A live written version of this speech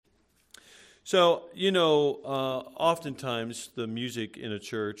So, oftentimes the music in a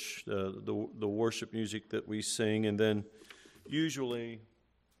church, the worship music that we sing, and then usually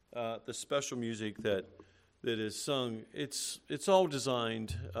the special music that is sung, it's all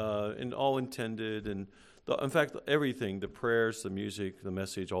designed and all intended, and in fact, everything, the prayers, the music, the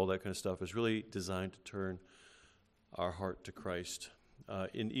message, all that kind of stuff is really designed to turn our heart to Christ.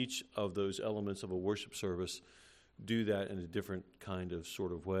 In each of those elements of a worship service, do that in a different kind of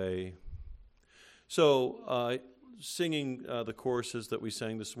sort of way. So singing the choruses that we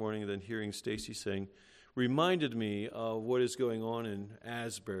sang this morning and then hearing Stacy sing reminded me of what is going on in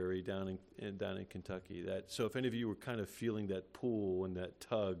Asbury down in Kentucky. So if any of you were kind of feeling that pull and that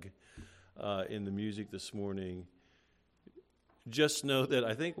tug in the music this morning, just know that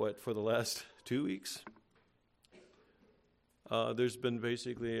I think for the last 2 weeks, there's been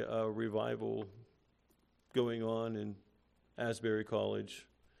basically a revival going on in Asbury College,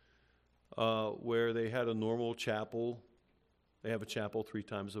 where they had a normal chapel. They have a chapel 3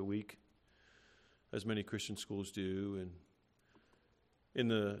 times a week, as many Christian schools do. And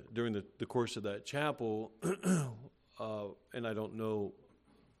during the course of that chapel, and I don't know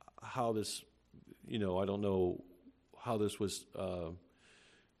how this, I don't know how this was,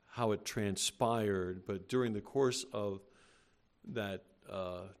 how it transpired, but during the course of that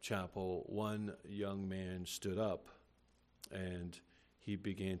chapel, one young man stood up and he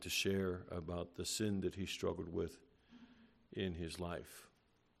began to share about the sin that he struggled with in his life.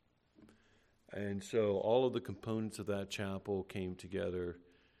 And so all of the components of that chapel came together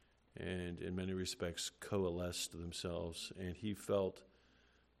and in many respects coalesced themselves, and he felt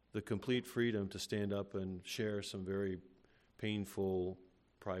the complete freedom to stand up and share some very painful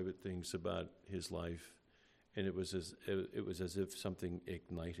private things about his life. And it was as if something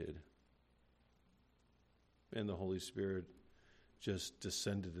ignited, and the Holy Spirit just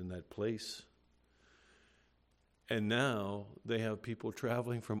descended in that place. And now they have people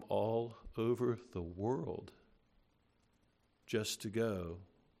traveling from all over the world just to go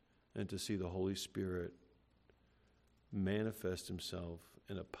and to see the Holy Spirit manifest himself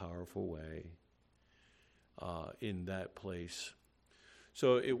in a powerful way in that place.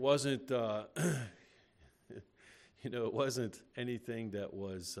 So it wasn't, it wasn't anything that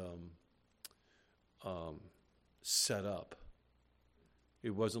was set up.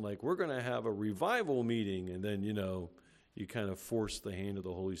 It wasn't like, we're going to have a revival meeting, and then, you kind of force the hand of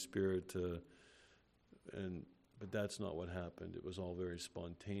the Holy Spirit but that's not what happened. It was all very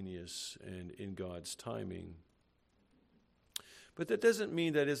spontaneous and in God's timing. But that doesn't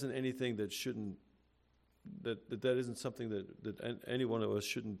mean that isn't anything that shouldn't, that isn't something that any one of us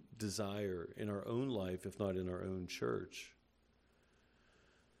shouldn't desire in our own life, if not in our own church.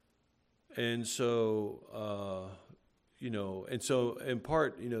 And so, in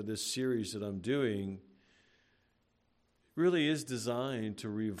part, this series that I'm doing really is designed to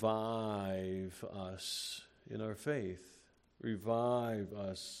revive us in our faith, revive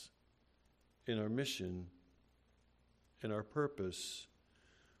us in our mission, in our purpose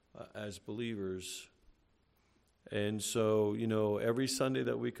as believers. And so, every Sunday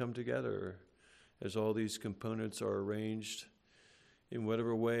that we come together, as all these components are arranged, in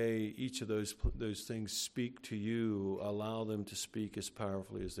whatever way each of those things speak to you, allow them to speak as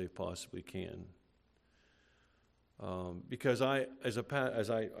powerfully as they possibly can. Because I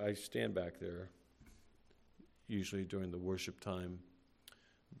stand back there, usually during the worship time,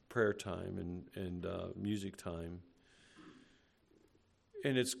 prayer time, and music time,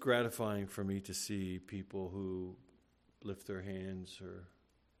 and it's gratifying for me to see people who lift their hands or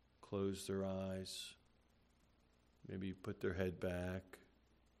close their eyes, maybe put their head back,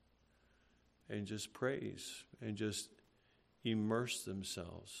 and just praise and just immerse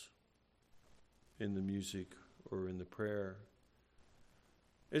themselves in the music or in the prayer.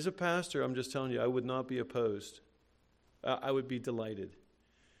 As a pastor, I'm just telling you, I would not be opposed. I would be delighted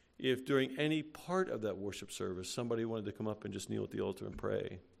if during any part of that worship service somebody wanted to come up and just kneel at the altar and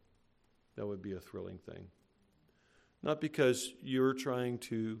pray. That would be a thrilling thing. Not because you're trying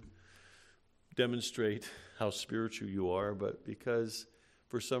to demonstrate how spiritual you are, but because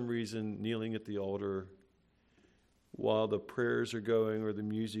for some reason kneeling at the altar while the prayers are going or the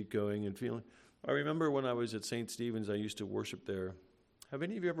music going and feeling. I remember when I was at St. Stephen's, I used to worship there. Have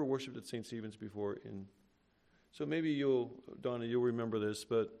any of you ever worshiped at St. Stephen's before? So maybe Donna, you'll remember this,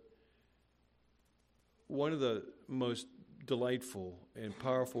 but one of the most delightful and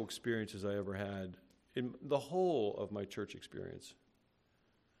powerful experiences I ever had in the whole of my church experience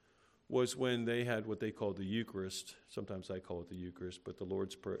was when they had what they called the Eucharist. Sometimes I call it the Eucharist, but the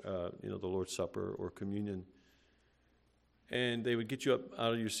Lord's Supper or communion. and they would get you up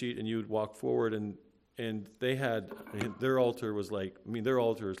out of your seat, and you would walk forward, and they had, their altar was like, their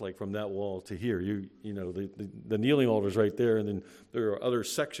altar is like from that wall to here. You know, the kneeling altar is right there, and then there are other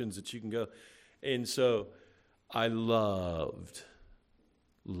sections that you can go. And so I loved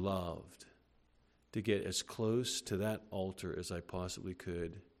to get as close to that altar as I possibly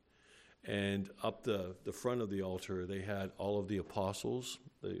could. And up the front of the altar, they had all of the apostles,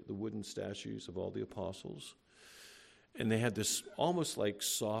 the wooden statues of all the apostles. And they had this almost like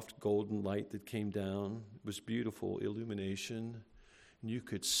soft golden light that came down. It was beautiful illumination. And you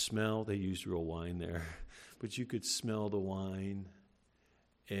could smell, they used real wine there, but you could smell the wine,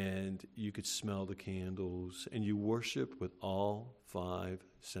 and you could smell the candles, and you worshiped with all 5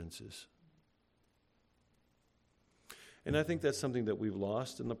 senses. And I think that's something that we've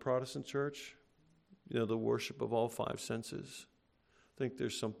lost in the Protestant church, the worship of all 5 senses. I think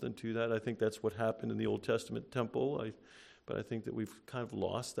there's something to that. I think that's what happened in the Old Testament temple, but I think that we've kind of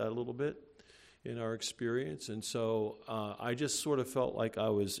lost that a little bit in our experience. And so I just sort of felt like I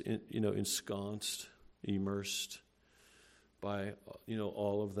was, ensconced, immersed by,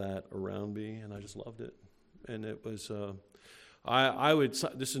 all of that around me, and I just loved it. And it was, I would,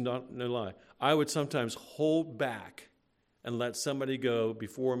 this is not no lie, I would sometimes hold back and let somebody go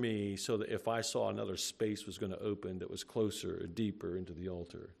before me so that if I saw another space was going to open that was closer or deeper into the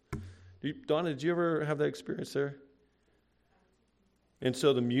altar. Donna, did you ever have that experience there? And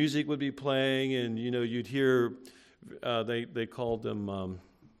so the music would be playing, and, you'd hear, they called them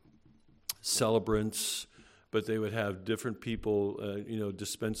celebrants, but they would have different people,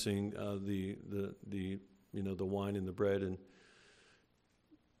 dispensing the wine and the bread, and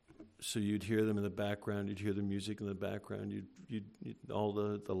so you'd hear them in the background. You'd hear the music in the background. You'd all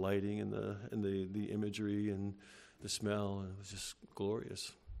the lighting and the imagery and the smell. And it was just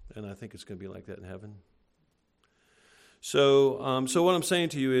glorious. And I think it's going to be like that in heaven. So what I'm saying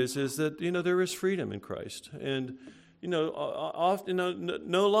to you is that there is freedom in Christ, and often,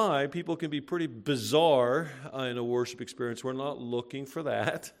 no lie, people can be pretty bizarre in a worship experience. We're not looking for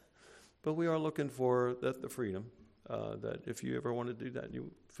that, but we are looking for the freedom. That if you ever want to do that, you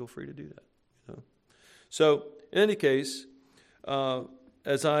feel free to do that. So, in any case,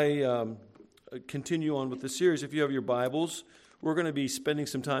 as I continue on with the series, if you have your Bibles, we're going to be spending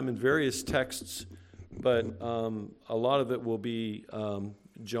some time in various texts, but a lot of it will be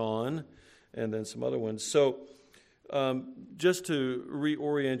John and then some other ones. So, just to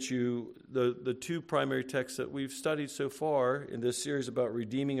reorient you, the 2 primary texts that we've studied so far in this series about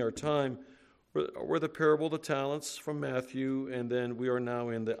redeeming our time were the parable of the talents from Matthew, and then we are now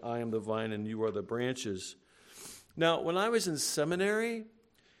in the I am the vine and you are the branches. Now, when I was in seminary,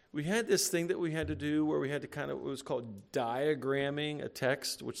 we had this thing that we had to do where we had to it was called diagramming a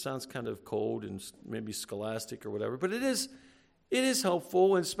text, which sounds kind of cold and maybe scholastic or whatever, but it is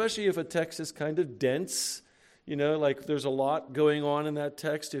helpful, and especially if a text is kind of dense, like there's a lot going on in that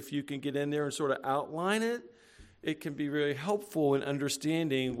text. If you can get in there and sort of outline it, it can be very helpful in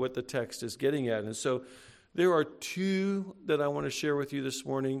understanding what the text is getting at. And so there are 2 that I want to share with you this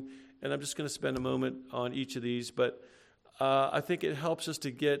morning, and I'm just going to spend a moment on each of these. But I think it helps us to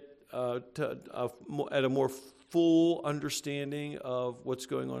get at a more full understanding of what's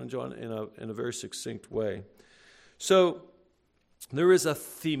going on in John in a very succinct way. So there is a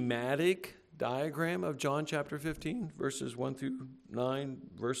thematic diagram of John chapter 15, verses 1 through 9,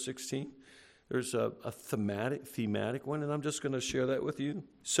 verse 16. There's a thematic one, and I'm just going to share that with you.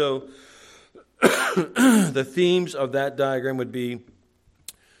 So the themes of that diagram would be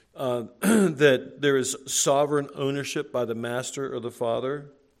that there is sovereign ownership by the Master or the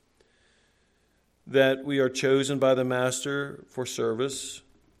Father, that we are chosen by the Master for service,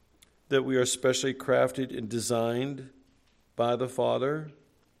 that we are specially crafted and designed by the Father.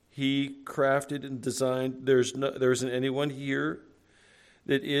 He crafted and designed. There isn't anyone here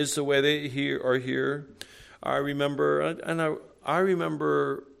that is the way they are here. I remember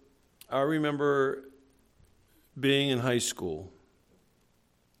being in high school.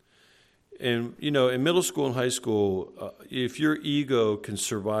 And, in middle school and high school, if your ego can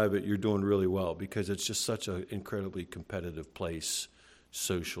survive it, you're doing really well, because it's just such an incredibly competitive place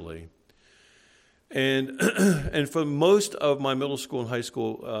socially. And and for most of my middle school and high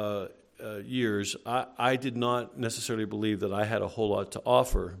school years, I did not necessarily believe that I had a whole lot to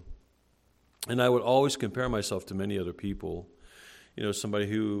offer. And I would always compare myself to many other people. Somebody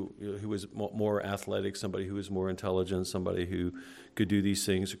who was more athletic, somebody who was more intelligent, somebody who could do these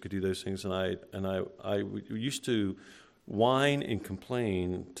things or could do those things. And I used to whine and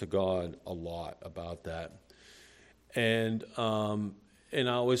complain to God a lot about that. And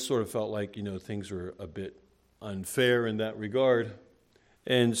I always sort of felt like, things were a bit unfair in that regard.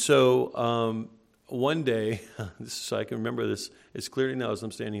 And so one day, so I can remember this as clearly now as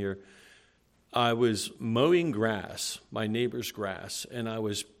I'm standing here, I was mowing grass, my neighbor's grass, and I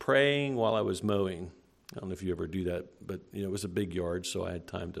was praying while I was mowing. I don't know if you ever do that, but it was a big yard, so I had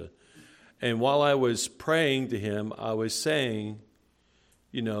time to. And while I was praying to him, I was saying,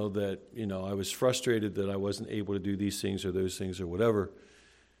 that, I was frustrated that I wasn't able to do these things or those things or whatever.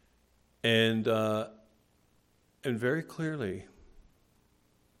 And very clearly,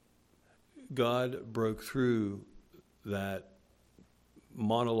 God broke through that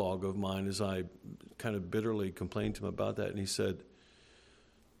monologue of mine as I kind of bitterly complained to him about that. And he said,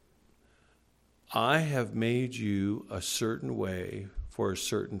 I have made you a certain way for a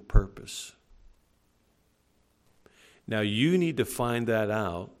certain purpose. Now you need to find that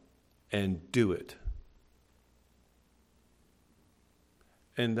out and do it.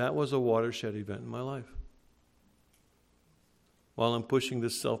 And that was a watershed event in my life. While I'm pushing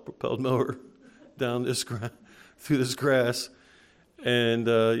this self-propelled mower down through this grass. And,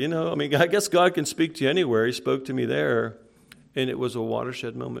 I guess God can speak to you anywhere. He spoke to me there, and it was a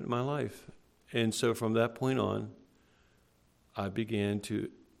watershed moment in my life. And so from that point on, I began to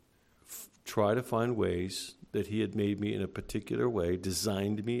try to find ways that he had made me in a particular way,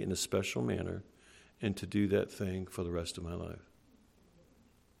 designed me in a special manner, and to do that thing for the rest of my life.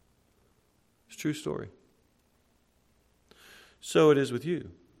 It's a true story. So it is with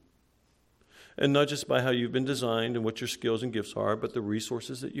you. And not just by how you've been designed and what your skills and gifts are, but the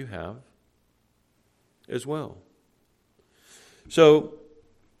resources that you have as well. So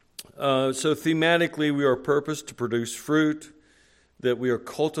thematically, we are purposed to produce fruit, that we are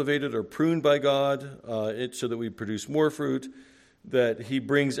cultivated or pruned by God so that we produce more fruit, that he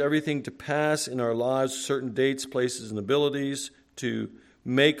brings everything to pass in our lives, certain dates, places, and abilities to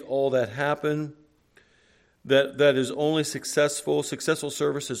make all that happen. That is only successful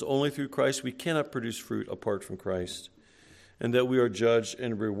service is only through Christ. We cannot produce fruit apart from Christ. And that we are judged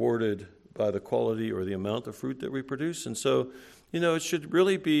and rewarded by the quality or the amount of fruit that we produce. And so, it should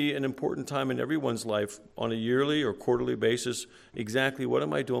really be an important time in everyone's life on a yearly or quarterly basis. Exactly what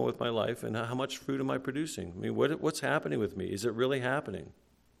am I doing with my life and how much fruit am I producing? What's happening with me? Is it really happening?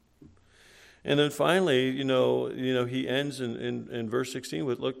 And then finally, he ends in verse 16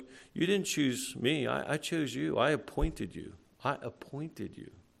 with, look, you didn't choose me. I chose you. I appointed you. I appointed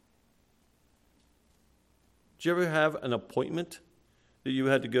you. Did you ever have an appointment that you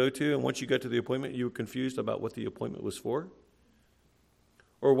had to go to, and once you got to the appointment, you were confused about what the appointment was for?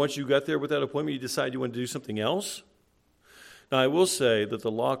 Or once you got there with that appointment, you decided you wanted to do something else? Now, I will say that the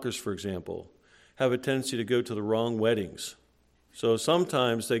Lockers, for example, have a tendency to go to the wrong weddings. So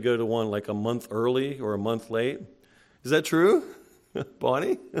sometimes they go to one like a month early or a month late. Is that true,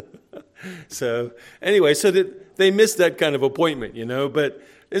 Bonnie? So anyway, so that they miss that kind of appointment,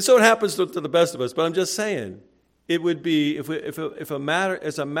 and so it happens to the best of us. But I'm just saying, it would be if a matter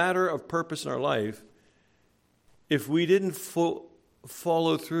as a matter of purpose in our life, if we didn't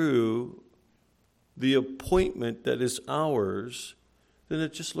follow through the appointment that is ours, then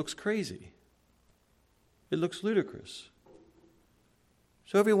it just looks crazy. It looks ludicrous.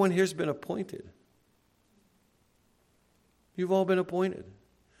 So everyone here's been appointed. You've all been appointed.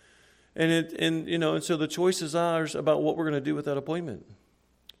 And so the choice is ours about what we're going to do with that appointment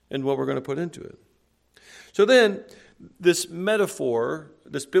and what we're going to put into it. So then this metaphor,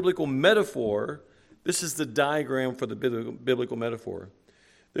 this biblical metaphor, this is the diagram for the biblical metaphor.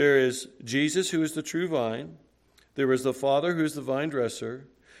 There is Jesus, who is the true vine. There is the Father, who is the vine dresser.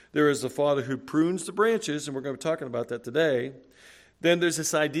 There is the Father who prunes the branches, and we're going to be talking about that today. Then there's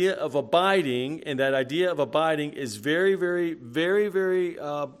this idea of abiding, and that idea of abiding is very, very, very, very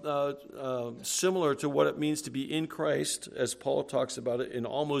similar to what it means to be in Christ, as Paul talks about it in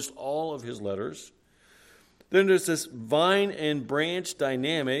almost all of his letters. Then there's this vine and branch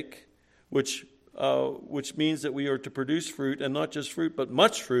dynamic, which means that we are to produce fruit, and not just fruit, but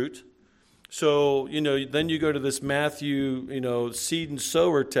much fruit. So, then you go to this Matthew, seed and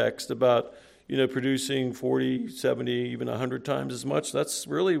sower text about, producing 40, 70, even 100 times as much. That's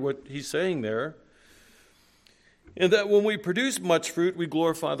really what he's saying there. And that when we produce much fruit, we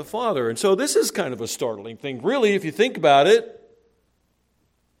glorify the Father. And so this is kind of a startling thing. Really, if you think about it,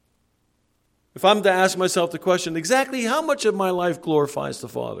 if I'm to ask myself the question, exactly how much of my life glorifies the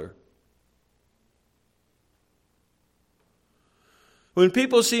Father? When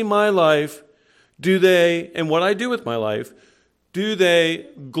people see my life, and what I do with my life, do they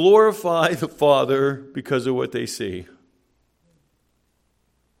glorify the Father because of what they see?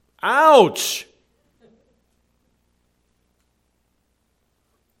 Ouch!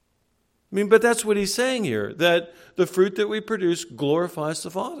 I mean, but that's what he's saying here, that the fruit that we produce glorifies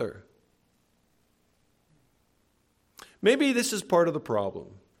the Father. Maybe this is part of the problem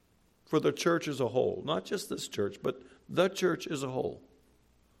for the church as a whole, not just this church, but the church as a whole.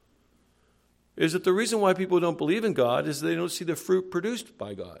 Is that the reason why people don't believe in God is they don't see the fruit produced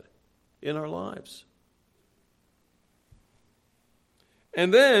by God in our lives.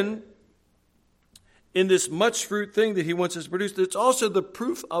 And then, in this much fruit thing that he wants us to produce, it's also the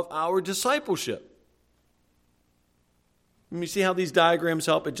proof of our discipleship. You see how these diagrams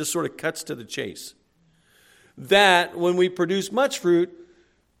help? It just sort of cuts to the chase. That when we produce much fruit,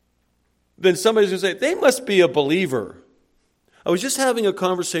 then somebody's going to say, they must be a believer. I was just having a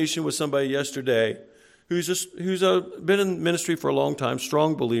conversation with somebody yesterday who's been in ministry for a long time,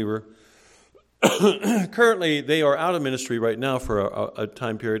 strong believer. Currently, they are out of ministry right now for a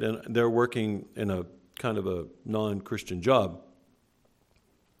time period, and they're working in a kind of a non-Christian job.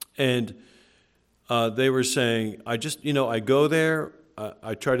 And they were saying, I go there,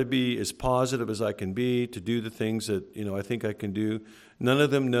 I try to be as positive as I can be, to do the things that, I think I can do. None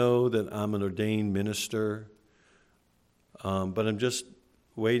of them know that I'm an ordained minister, but I'm just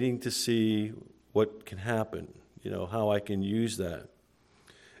waiting to see what can happen, how I can use that.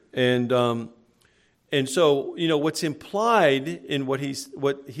 And so, what's implied in what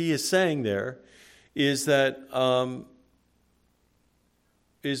he is saying there is that,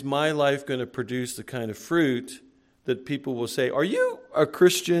 is my life going to produce the kind of fruit that people will say, are you a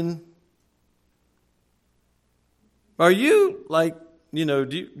Christian? Are you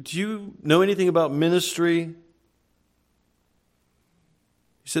do you know anything about ministry?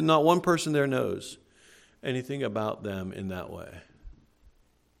 He said, not one person there knows anything about them in that way.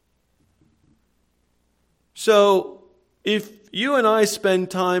 So, if you and I spend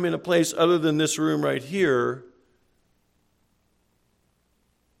time in a place other than this room right here,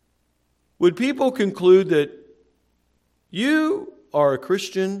 would people conclude that you are a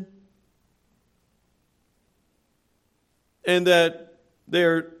Christian and that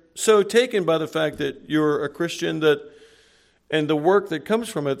they're so taken by the fact that you're a Christian and the work that comes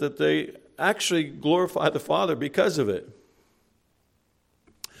from it, that they actually glorify the Father because of it?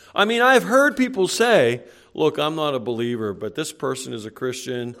 I mean, I've heard people say, look, I'm not a believer, but this person is a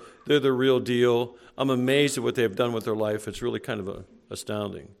Christian. They're the real deal. I'm amazed at what they've done with their life. It's really kind of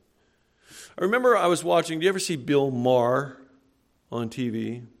astounding. I remember I was watching, do you ever see Bill Maher on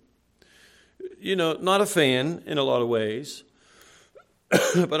TV? Not a fan in a lot of ways.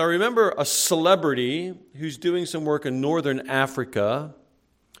 But I remember a celebrity who's doing some work in northern Africa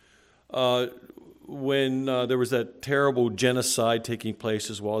when there was that terrible genocide taking place,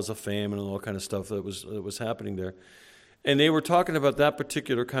 as well as a famine and all kind of stuff that was happening there. And they were talking about that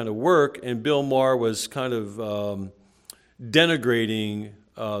particular kind of work, and Bill Maher was kind of denigrating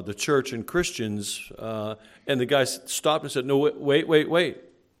the church and Christians. And the guy stopped and said, no, wait.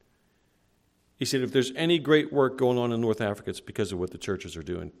 He said, if there's any great work going on in North Africa, it's because of what the churches are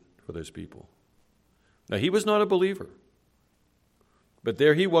doing for those people. Now, he was not a believer. But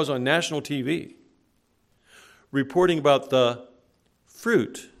there he was on national TV, reporting about the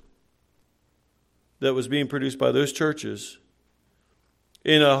fruit that was being produced by those churches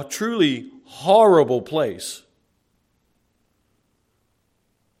in a truly horrible place.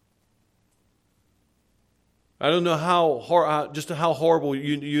 I don't know how horrible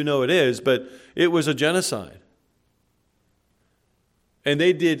you know it is, but it was a genocide. And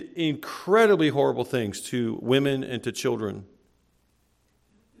they did incredibly horrible things to women and to children.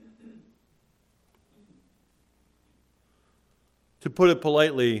 To put it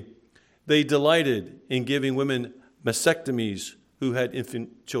politely, they delighted in giving women mastectomies who had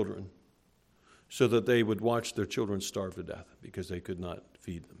infant children so that they would watch their children starve to death because they could not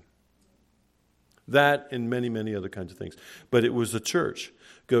feed them. That and many, many other kinds of things. But it was the church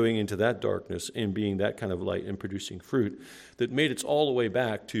going into that darkness and being that kind of light and producing fruit that made it all the way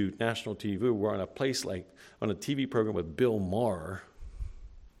back to national TV. We're on a place on a TV program with Bill Maher,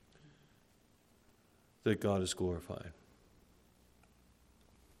 that God is glorified.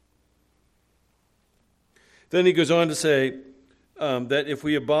 Then he goes on to say that if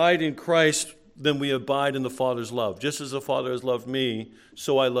we abide in Christ, then we abide in the Father's love. Just as the Father has loved me,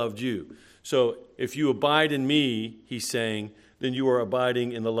 so I loved you. So if you abide in me, he's saying, then you are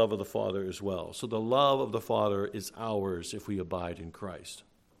abiding in the love of the Father as well. So the love of the Father is ours if we abide in Christ.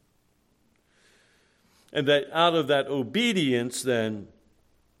 And that out of that obedience, then,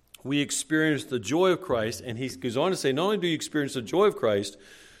 we experience the joy of Christ. And he goes on to say, not only do you experience the joy of Christ,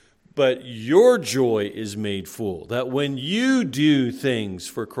 but your joy is made full. That when you do things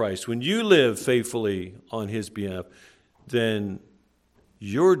for Christ, when you live faithfully on his behalf, then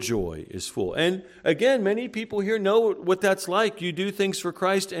your joy is full. And again, many people here know what that's like. You do things for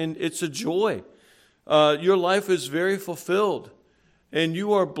Christ and it's a joy. Your life is very fulfilled and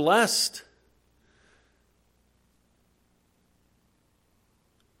you are blessed.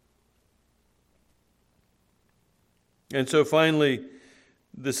 And so finally,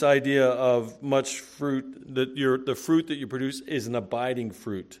 this idea of much fruit, that the fruit that you produce is an abiding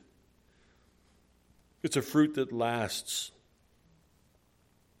fruit. It's a fruit that lasts.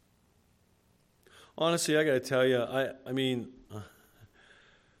 Honestly, I got to tell you,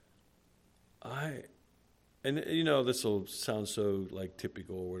 and you know, this will sound so like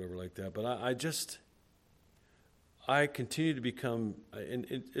typical or whatever like that, but I continue to become,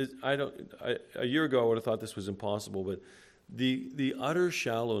 a year ago I would have thought this was impossible, but the utter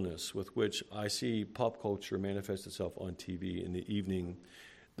shallowness with which I see pop culture manifest itself on TV in the evening,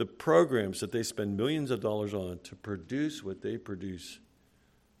 the programs that they spend millions of dollars on to produce what they produce,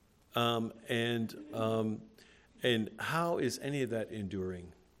 and how is any of that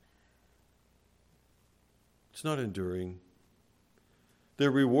enduring? It's not enduring.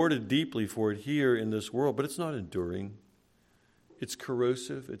 They're rewarded deeply for it here in this world, but it's not enduring. It's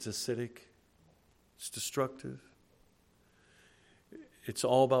corrosive, it's acidic, it's destructive. It's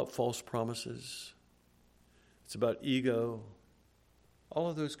all about false promises. It's about ego, all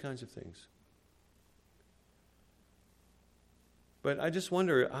of those kinds of things. But I just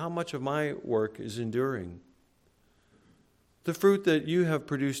wonder how much of my work is enduring. The fruit that you have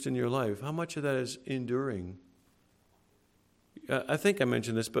produced in your life, how much of that is enduring? I think I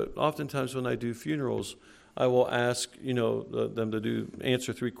mentioned this, but oftentimes when I do funerals, I will ask, them to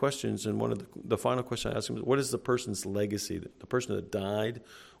answer 3 questions, and one of the final question I ask them is, what is the person's legacy? The person that died,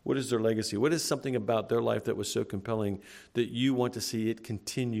 what is their legacy? What is something about their life that was so compelling that you want to see it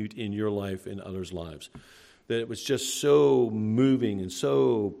continued in your life and others' lives? That it was just so moving and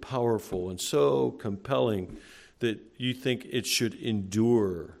so powerful and so compelling that you think it should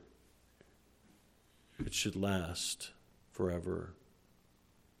endure. It should last forever.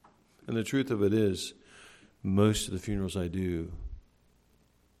 And the truth of it is, most of the funerals I do,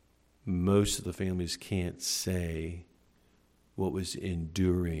 most of the families can't say what was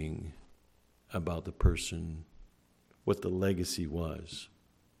enduring about the person, what the legacy was.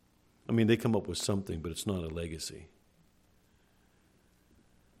 I mean, they come up with something, but it's not a legacy.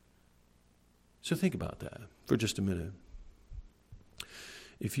 So think about that for just a minute.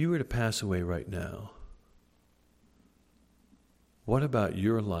 If you were to pass away right now, what about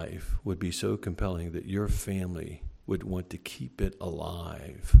your life would be so compelling that your family would want to keep it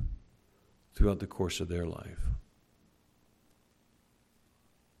alive throughout the course of their life?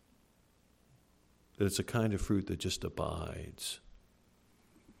 That it's a kind of fruit that just abides.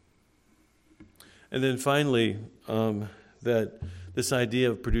 And then finally, that this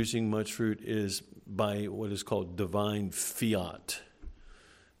idea of producing much fruit is by what is called divine fiat,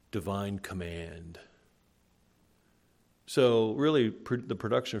 divine command. So really, the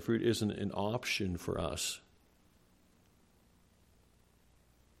production of fruit isn't an option for us.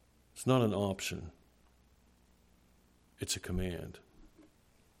 It's not an option. It's a command.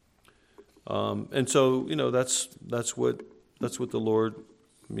 And so, that's what the Lord.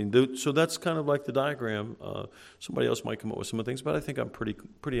 So that's kind of like the diagram. Somebody else might come up with some things, but I think I'm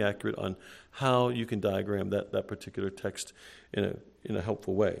pretty accurate on how you can diagram that particular text in a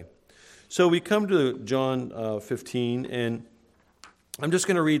helpful way. So we come to John 15, and I'm just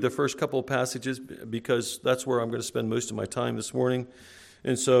going to read the first couple of passages because that's where I'm going to spend most of my time this morning.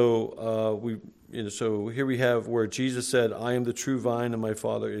 And so so here we have where Jesus said, "I am the true vine, and my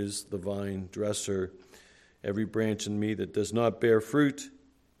Father is the vine dresser. Every branch in me that does not bear fruit,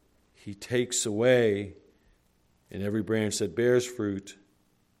 He takes away, and every branch that bears fruit,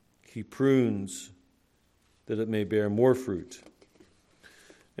 He prunes, that it may bear more fruit."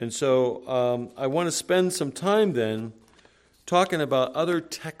 And so I want to spend some time then talking about other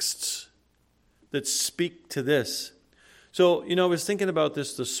texts that speak to this. So, I was thinking about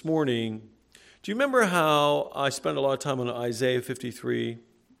this morning. Do you remember how I spent a lot of time on Isaiah 53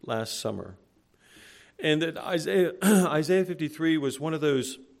 last summer? And that Isaiah 53 was one of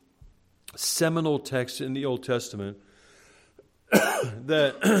those seminal texts in the Old Testament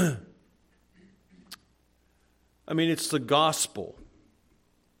that, it's the gospel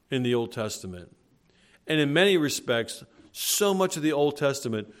in the Old Testament. And in many respects, so much of the Old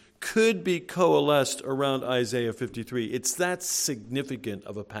Testament could be coalesced around Isaiah 53. It's that significant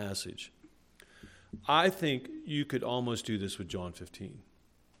of a passage. I think you could almost do this with John 15.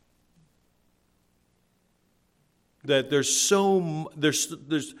 that that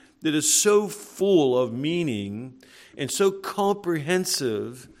is so full of meaning and so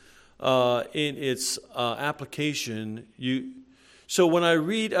comprehensive in its application. So when I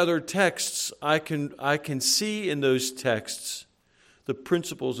read other texts, I can see in those texts the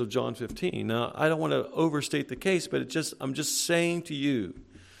principles of John 15. Now, I don't want to overstate the case, but I'm just saying to you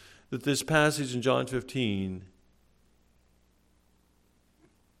that this passage in John 15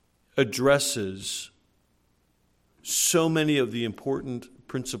 addresses so many of the important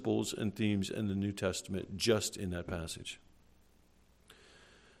principles and themes in the New Testament just in that passage.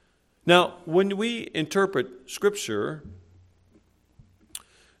 Now, when we interpret Scripture,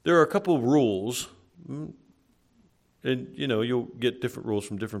 there are a couple of rules, and you'll get different rules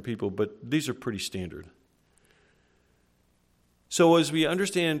from different people, but these are pretty standard. So as we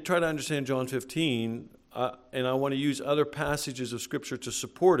try to understand John 15, and I want to use other passages of Scripture to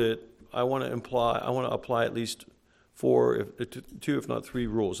support it, I want to apply at least two, if not three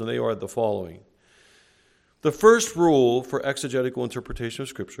rules, and they are the following. The first rule for exegetical interpretation of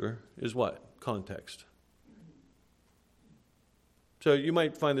Scripture is what? Context. So you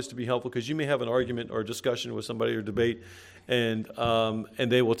might find this to be helpful because you may have an argument or discussion with somebody or debate, and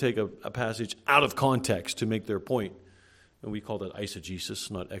they will take a passage out of context to make their point. And we call that eisegesis,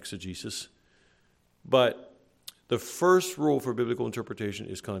 not exegesis. But the first rule for biblical interpretation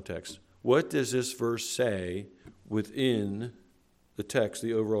is context. What does this verse say within the text,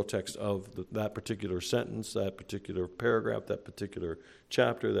 the overall text of that particular sentence, that particular paragraph, that particular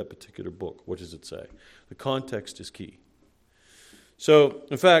chapter, that particular book? What does it say? The context is key. So,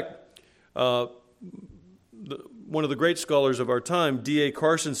 in fact, one of the great scholars of our time, D.A.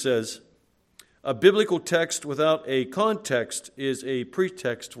 Carson, says, a biblical text without a context is a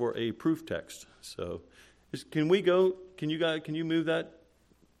pretext for a proof text. So, can you move that?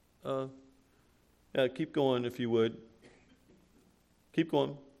 Yeah, keep going if you would. Keep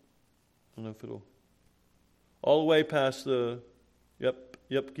going. I don't know if it'll. All the way past the. Yep,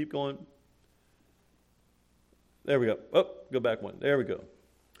 keep going. There we go. Oh, go back one. There we go.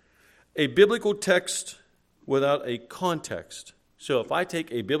 A biblical text without a context. So if I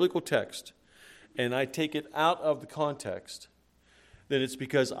take a biblical text and I take it out of the context, then it's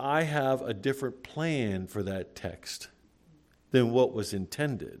because I have a different plan for that text than what was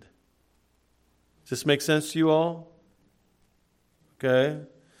intended. Does this make sense to you all? Okay.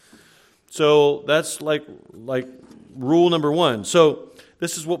 So that's like rule number one. So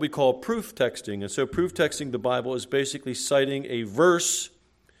this is what we call proof texting. And so proof texting the Bible is basically citing a verse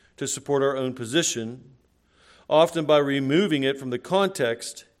to support our own position, often by removing it from the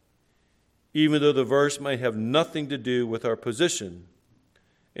context, even though the verse might have nothing to do with our position.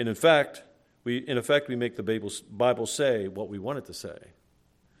 And in fact, we make the Bible say what we want it to say.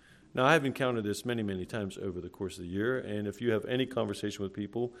 Now, I've encountered this many, many times over the course of the year, and if you have any conversation with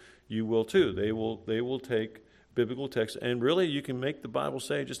people, you will too. They will take biblical text, and really, you can make the Bible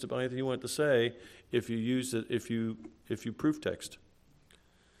say just about anything you want it to say if you use it, if you proof text.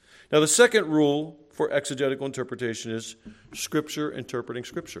 Now, the second rule for exegetical interpretation is Scripture interpreting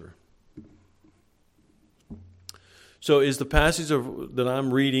Scripture. So, is the passage that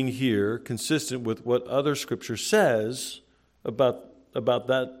I'm reading here consistent with what other Scripture says about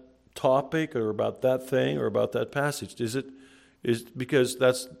that topic or about that thing or about that passage? Because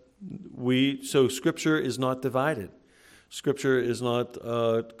so Scripture is not divided. Scripture is not,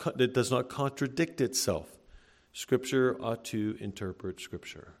 it does not contradict itself. Scripture ought to interpret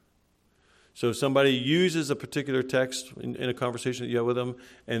Scripture. So if somebody uses a particular text in a conversation that you have with them,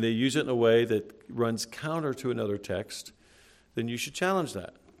 and they use it in a way that runs counter to another text, then you should challenge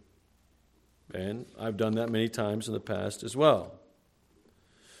that. And I've done that many times in the past as well.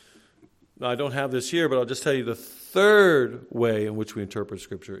 Now, I don't have this here, but I'll just tell you the third way in which we interpret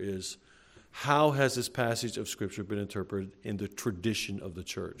Scripture is, how has this passage of Scripture been interpreted in the tradition of the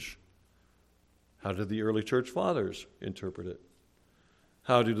church? How did the early church fathers interpret it?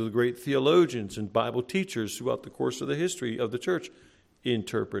 How do the great theologians and Bible teachers throughout the course of the history of the church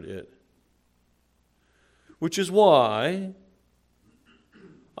interpret it? Which is why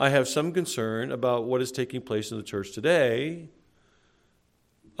I have some concern about what is taking place in the church today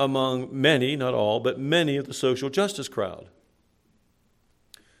among many, not all, but many of the social justice crowd.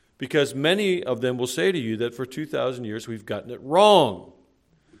 Because many of them will say to you that for 2,000 years we've gotten it wrong.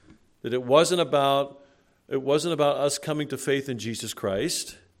 That it wasn't about us coming to faith in Jesus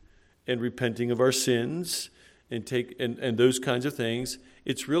Christ and repenting of our sins and those kinds of things.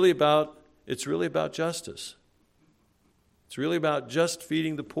 It's really about justice. It's really about just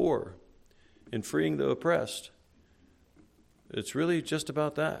feeding the poor and freeing the oppressed. It's really just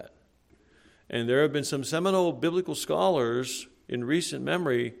about that. And there have been some seminal biblical scholars in recent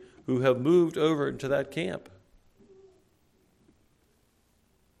memory who have moved over into that camp.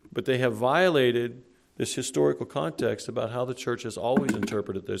 But they have violated this historical context about how the church has always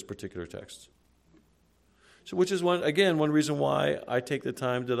interpreted those particular texts. So which is, one reason why I take the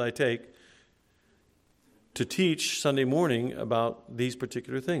time that I take to teach Sunday morning about these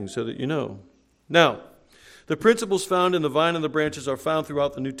particular things, so that you know. Now, the principles found in the vine and the branches are found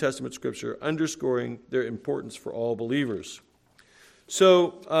throughout the New Testament Scripture, underscoring their importance for all believers.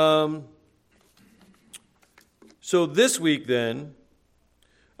 So this week then,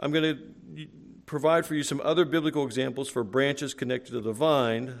 I'm going to provide for you some other biblical examples for branches connected to the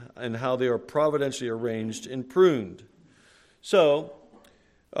vine and how they are providentially arranged and pruned. So,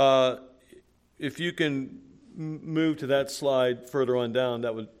 if you can move to that slide further on down,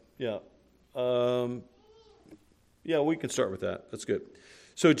 that would, we can start with that. That's good.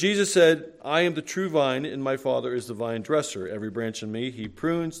 So Jesus said, I am the true vine, and my Father is the vine dresser. Every branch in me he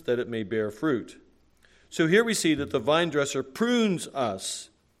prunes that it may bear fruit. So here we see that the vine dresser prunes us,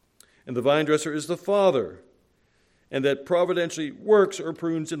 and the vine dresser is the Father, and that providentially works or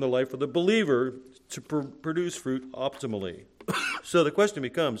prunes in the life of the believer to produce fruit optimally. So the question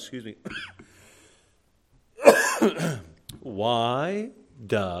becomes, why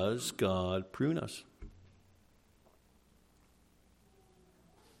does God prune us?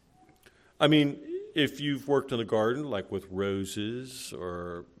 I mean, if you've worked in a garden, like with roses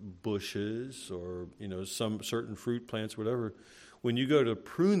or bushes or, some certain fruit plants, whatever, when you go to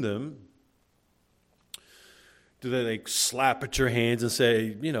prune them, do they slap at your hands and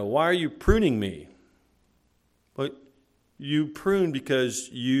say, why are you pruning me? But you prune because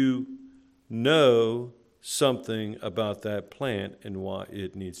you know something about that plant and why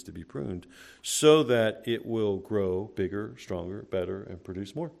it needs to be pruned, so that it will grow bigger, stronger, better, and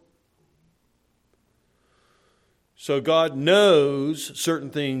produce more. So God knows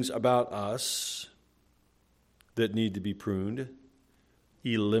certain things about us that need to be pruned,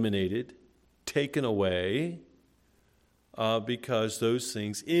 eliminated, taken away, because those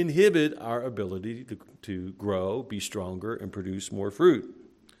things inhibit our ability to grow, be stronger, and produce more fruit.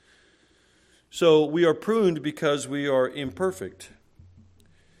 So we are pruned because we are imperfect.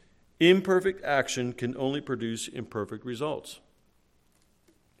 Imperfect action can only produce imperfect results.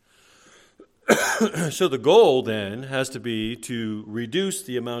 So the goal then has to be to reduce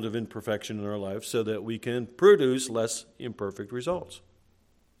the amount of imperfection in our life so that we can produce less imperfect results.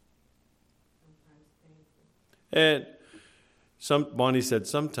 And Bonnie said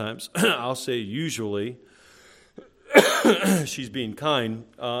sometimes, I'll say usually, she's being kind,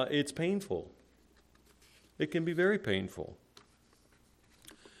 it's painful. It can be very painful.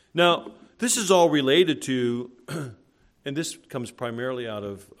 Now, this is all related to, and this comes primarily out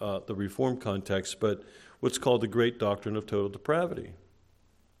of the Reformed context, but what's called the great doctrine of total depravity.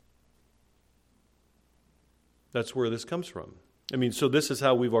 That's where this comes from. So this is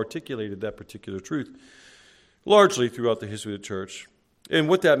how we've articulated that particular truth, largely throughout the history of the church. And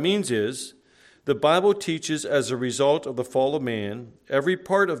what that means is, the Bible teaches as a result of the fall of man, every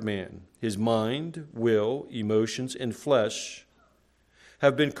part of man, his mind, will, emotions, and flesh,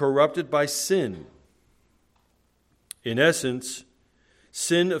 have been corrupted by sin. In essence,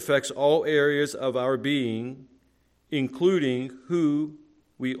 sin affects all areas of our being, including who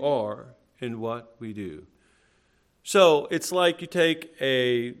we are and what we do. So it's like you take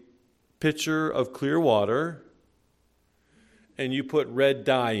a pitcher of clear water and you put red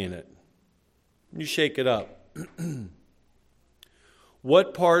dye in it. You shake it up.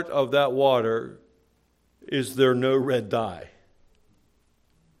 What part of that water is there no red dye?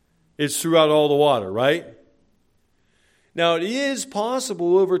 It's throughout all the water, right? Now, it is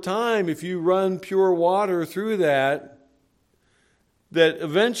possible over time, if you run pure water through that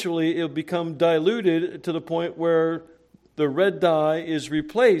eventually it'll become diluted to the point where the red dye is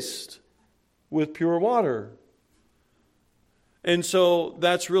replaced with pure water. And so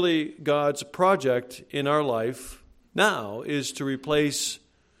that's really God's project in our life now, is to replace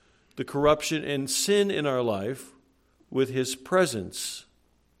the corruption and sin in our life with His presence,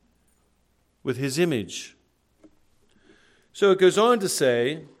 with His image. So it goes on to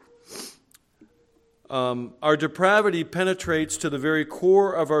say, our depravity penetrates to the very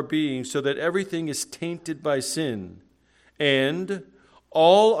core of our being so that everything is tainted by sin, and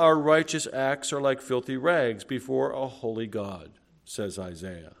all our righteous acts are like filthy rags before a holy God, says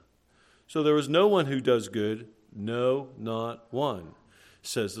Isaiah. So there is no one who does good, no, not one,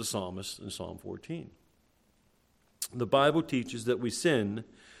 says the psalmist in Psalm 14. The Bible teaches that we sin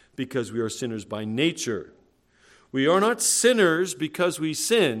because we are sinners by nature. We are not sinners because we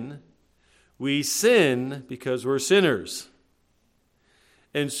sin. We sin because we're sinners.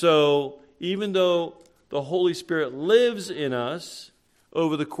 And so, even though the Holy Spirit lives in us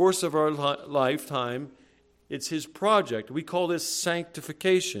over the course of our lifetime, it's His project. We call this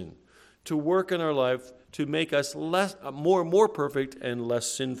sanctification, to work in our life to make us more perfect and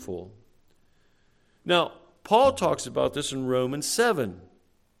less sinful. Now, Paul talks about this in Romans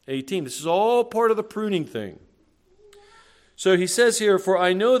 7:18. This is all part of the pruning thing. So he says here, "For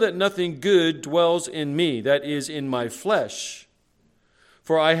I know that nothing good dwells in me, that is, in my flesh.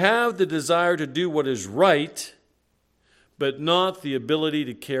 For I have the desire to do what is right, but not the ability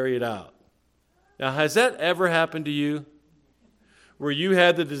to carry it out." Now, has that ever happened to you? Where you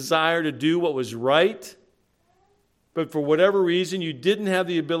had the desire to do what was right, but for whatever reason you didn't have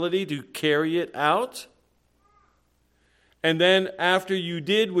the ability to carry it out? And then after you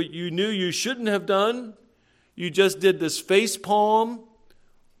did what you knew you shouldn't have done, you just did this face palm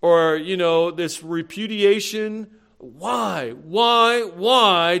or, this repudiation. Why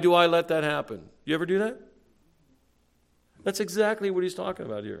do I let that happen? You ever do that? That's exactly what he's talking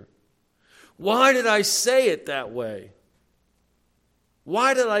about here. Why did I say it that way?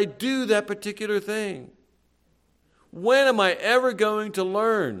 Why did I do that particular thing? When am I ever going to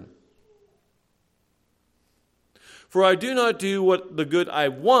learn? For I do not do what the good I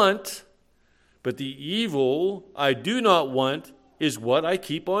want, but the evil I do not want is what I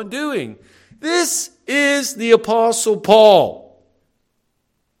keep on doing. This is the Apostle Paul.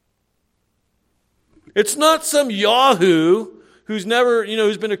 It's not some yahoo who's never,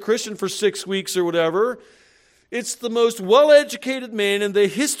 who's been a Christian for 6 weeks or whatever. It's the most well-educated man in the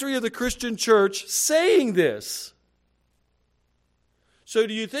history of the Christian church saying this. So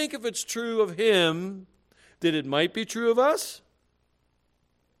do you think if it's true of him, that it might be true of us?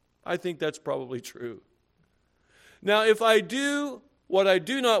 I think that's probably true. Now, if I do what I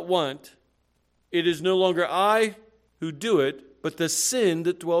do not want, it is no longer I who do it, but the sin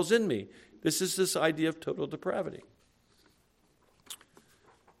that dwells in me. This is this idea of total depravity.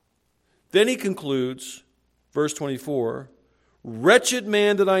 Then he concludes, verse 24, "Wretched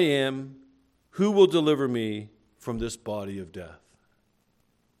man that I am, who will deliver me from this body of death?"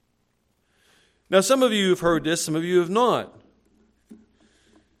 Now, some of you have heard this, some of you have not.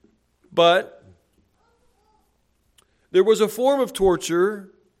 But there was a form of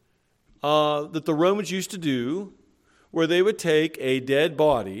torture that the Romans used to do where they would take a dead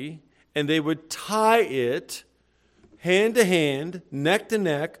body and they would tie it hand to hand, neck to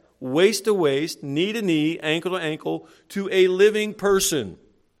neck, waist to waist, knee to knee, ankle to ankle, to a living person.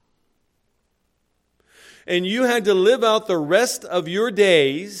 And you had to live out the rest of your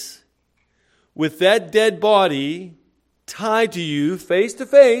days with that dead body tied to you face to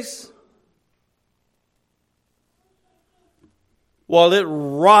face while it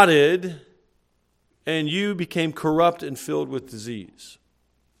rotted and you became corrupt and filled with disease.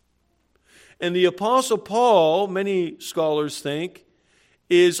 And the Apostle Paul, many scholars think,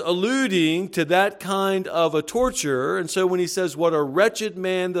 is alluding to that kind of a torture. And so when he says, "What a wretched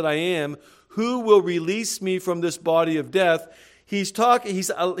man that I am, who will release me from this body of death?" He's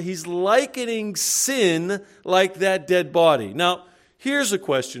likening sin like that dead body. Now, here's a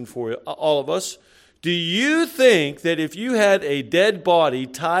question for you, all of us. Do you think that if you had a dead body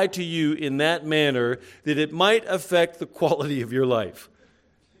tied to you in that manner, that it might affect the quality of your life?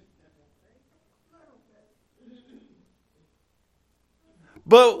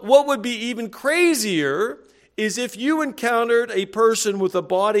 But what would be even crazier is if you encountered a person with a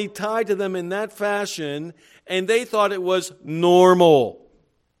body tied to them in that fashion and they thought it was normal.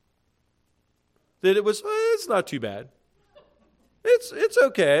 That it was, it's not too bad. It's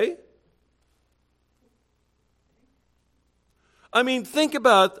okay. I mean, think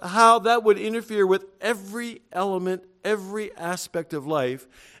about how that would interfere with every element, every aspect of life.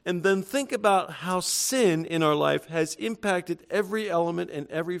 And then think about how sin in our life has impacted every element and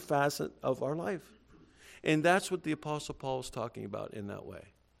every facet of our life. And that's what the Apostle Paul is talking about in that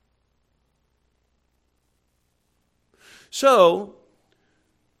way. So,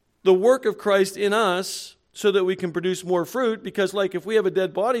 the work of Christ in us so that we can produce more fruit, because like if we have a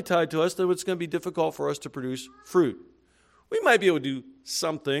dead body tied to us, then it's going to be difficult for us to produce fruit. We might be able to do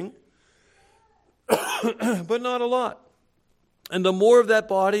something, but not a lot. And the more of that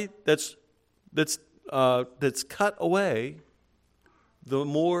body that's cut away, the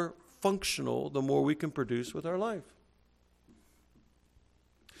more functional, the more we can produce with our life.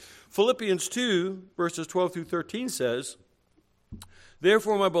 Philippians 2, verses 12 through 13 says,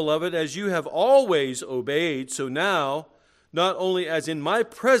 "Therefore, my beloved, as you have always obeyed, so now, not only as in my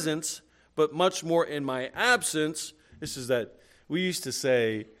presence, but much more in my absence." This is that we used to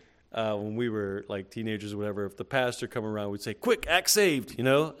say, when we were like teenagers or whatever, if the pastor come around, we'd say, "Quick, act saved,"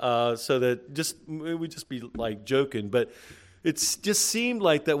 so that we'd just be like joking. But it's just seemed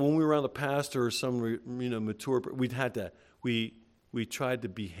like that when we were around the pastor or some mature, we tried to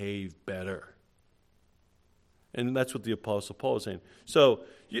behave better. And that's what the Apostle Paul is saying. So,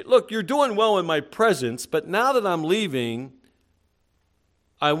 look, you're doing well in my presence, but now that I'm leaving,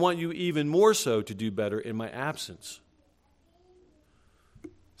 I want you even more so to do better in my absence.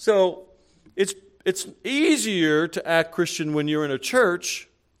 So, it's easier to act Christian when you're in a church.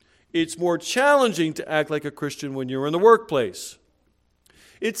 It's more challenging to act like a Christian when you're in the workplace.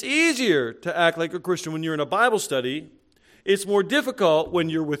 It's easier to act like a Christian when you're in a Bible study. It's more difficult when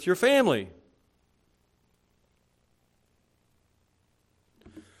you're with your family.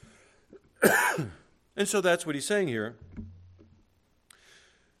 And so that's what he's saying here.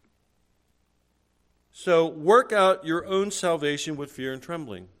 So work out your own salvation with fear and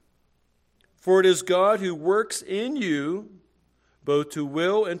trembling. For it is God who works in you both to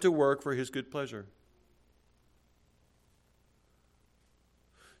will and to work for his good pleasure.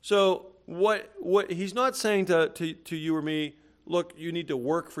 So what he's not saying to you or me, look, you need to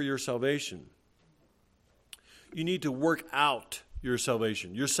work for your salvation. You need to work out your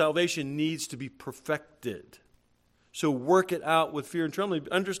salvation. Your salvation needs to be perfected. So work it out with fear and trembling,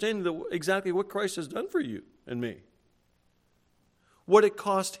 understanding exactly what Christ has done for you and me. What it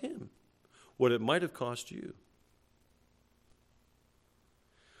cost him. What it might have cost you.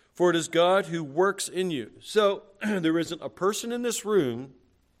 For it is God who works in you. So there isn't a person in this room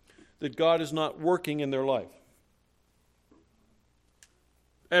that God is not working in their life.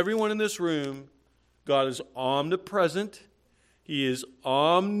 Everyone in this room, God is omnipresent. He is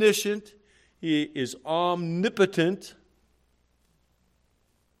omniscient. He is omnipotent.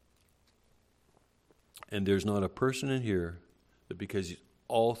 And there's not a person in here that because he's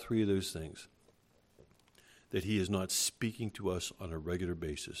all three of those things, that he is not speaking to us on a regular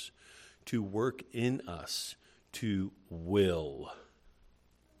basis, to work in us, to will.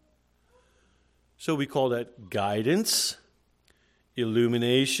 So we call that guidance,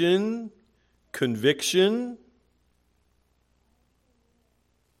 illumination, conviction,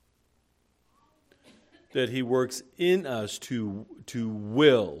 that he works in us to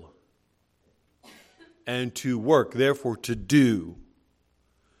will and to work, therefore to do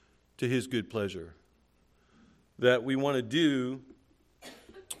to his good pleasure. That we want to do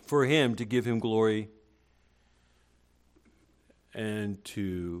for him to give him glory and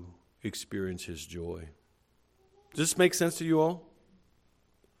to experience his joy. Does this make sense to you all?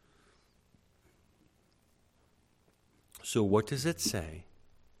 So what does it say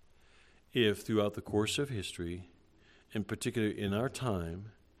if throughout the course of history, in particular in our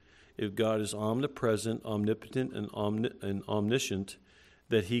time, if God is omnipresent, omnipotent, and omniscient,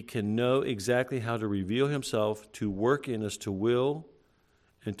 that he can know exactly how to reveal himself, to work in us, to will,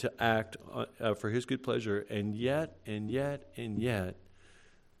 and to act for his good pleasure, and yet,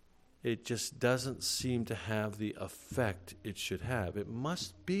 it just doesn't seem to have the effect it should have. It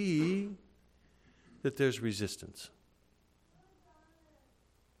must be that there's resistance.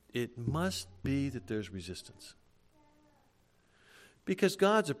 It must be that there's resistance. Because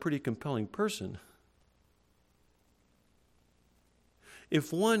God's a pretty compelling person.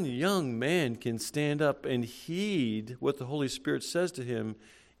 If one young man can stand up and heed what the Holy Spirit says to him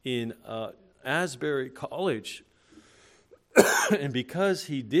in Asbury College, and because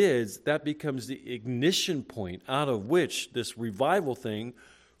he did, that becomes the ignition point out of which this revival thing,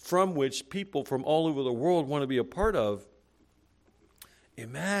 from which people from all over the world want to be a part of.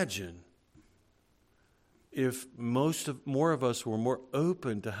 Imagine if more of us were more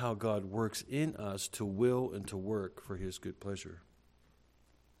open to how God works in us to will and to work for his good pleasure.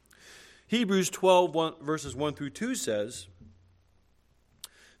 Hebrews 12, verses 1 through 2 says,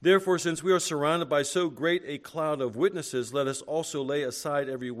 "Therefore, since we are surrounded by so great a cloud of witnesses, let us also lay aside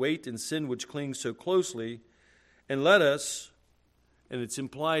every weight and sin which clings so closely, and let us," and it's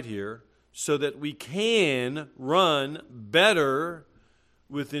implied here, "so that we can run better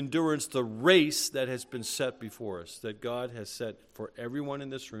with endurance the race that has been set before us," that God has set for everyone in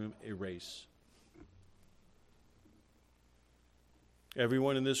this room a race.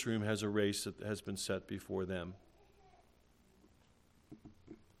 Everyone in this room has a race that has been set before them.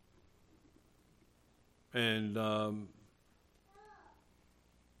 And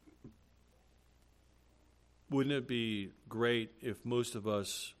wouldn't it be great if most of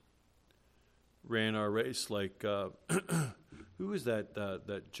us ran our race like who is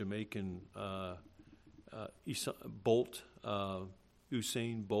that Jamaican Bolt,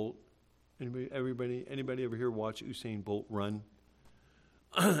 Usain Bolt? Anybody ever here watch Usain Bolt run?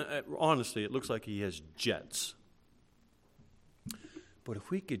 honestly, it looks like he has jets. But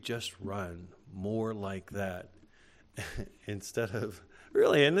if we could just run more like that instead of,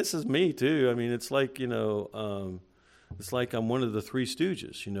 really, and this is me too. I mean, it's like, it's like I'm one of the Three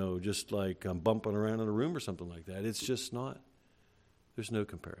Stooges, just like I'm bumping around in a room or something like that. It's just not, there's no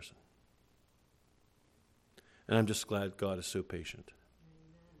comparison. And I'm just glad God is so patient.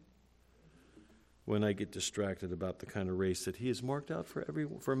 When I get distracted about the kind of race that he has marked out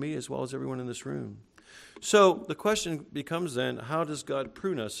for me as well as everyone in this room. So the question becomes then, how does God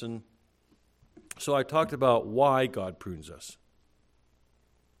prune us? And so I talked about why God prunes us.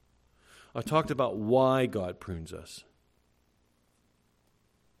 I talked about why God prunes us.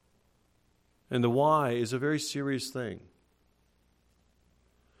 And the why is a very serious thing.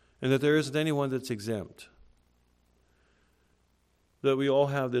 And that there isn't anyone that's exempt. That we all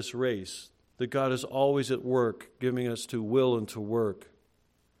have this race. That God is always at work, giving us to will and to work.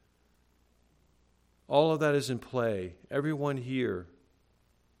 All of that is in play. Everyone here.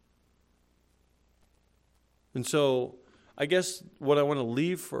 And so, I guess what I want to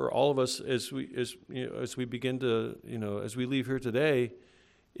leave for all of us as we begin to, as we leave here today,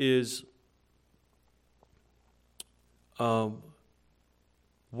 is what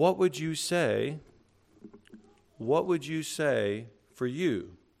would you say? What would you say for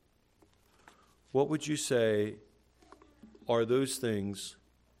you? What would you say are those things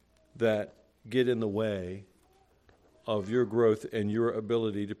that get in the way of your growth and your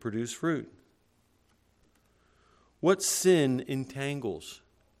ability to produce fruit? What sin entangles?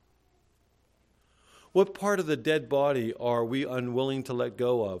 What part of the dead body are we unwilling to let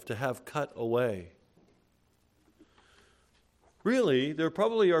go of, to have cut away? Really, there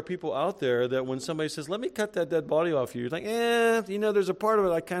probably are people out there that when somebody says, let me cut that dead body off you, you're like, there's a part of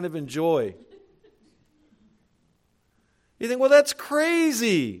it I kind of enjoy. You think, well, that's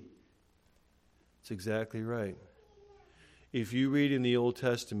crazy. That's exactly right. If you read in the Old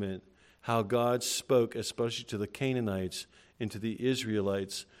Testament how God spoke, especially to the Canaanites and to the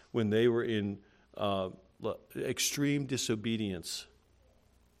Israelites when they were in extreme disobedience,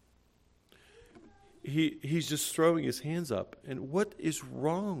 he's just throwing his hands up. And what is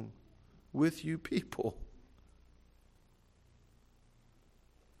wrong with you people?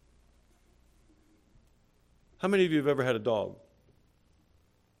 How many of you have ever had a dog?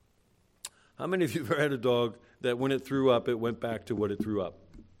 How many of you have ever had a dog that when it threw up, it went back to what it threw up?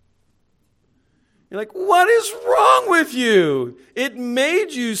 You're like, what is wrong with you? It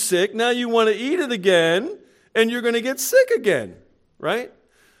made you sick. Now you want to eat it again, and you're going to get sick again, right?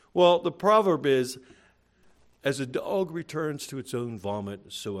 Well, the proverb is, as a dog returns to its own vomit,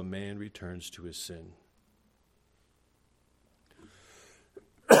 so a man returns to his sin.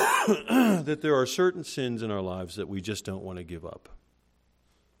 That there are certain sins in our lives that we just don't want to give up.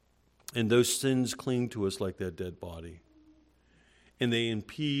 And those sins cling to us like that dead body. And they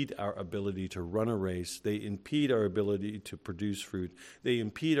impede our ability to run a race. They impede our ability to produce fruit. They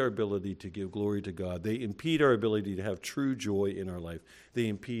impede our ability to give glory to God. They impede our ability to have true joy in our life. They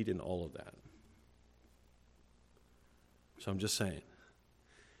impede in all of that. So I'm just saying,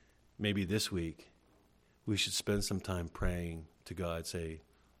 maybe this week we should spend some time praying to God, say,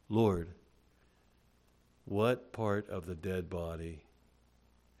 Lord, what part of the dead body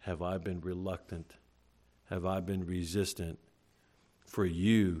have I been reluctant, have I been resistant for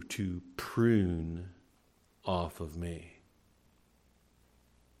you to prune off of me?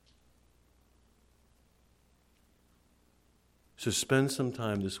 So spend some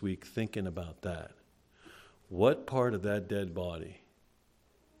time this week thinking about that. What part of that dead body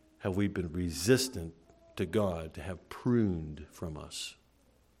have we been resistant to God to have pruned from us?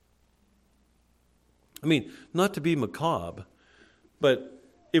 I mean, not to be macabre, but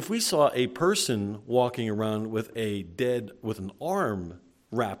if we saw a person walking around with an arm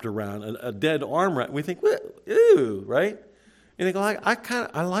wrapped around, a dead arm wrapped, we think, ew, right? And they go,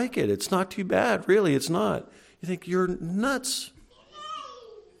 I like it. It's not too bad, really. It's not. You think, you're nuts.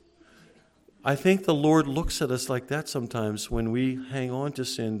 I think the Lord looks at us like that sometimes when we hang on to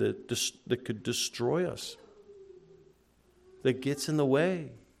sin that could destroy us, that gets in the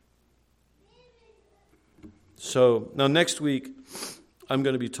way. So now next week, I'm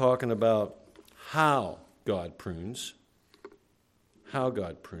going to be talking about how God prunes. How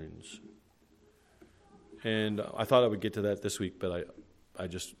God prunes. And I thought I would get to that this week, but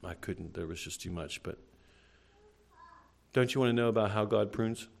I couldn't. There was just too much. But don't you want to know about how God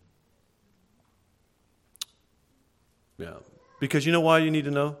prunes? Yeah. Because you know why you need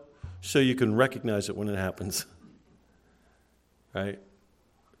to know? So you can recognize it when it happens. Right?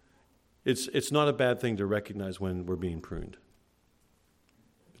 It's not a bad thing to recognize when we're being pruned.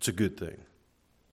 It's a good thing.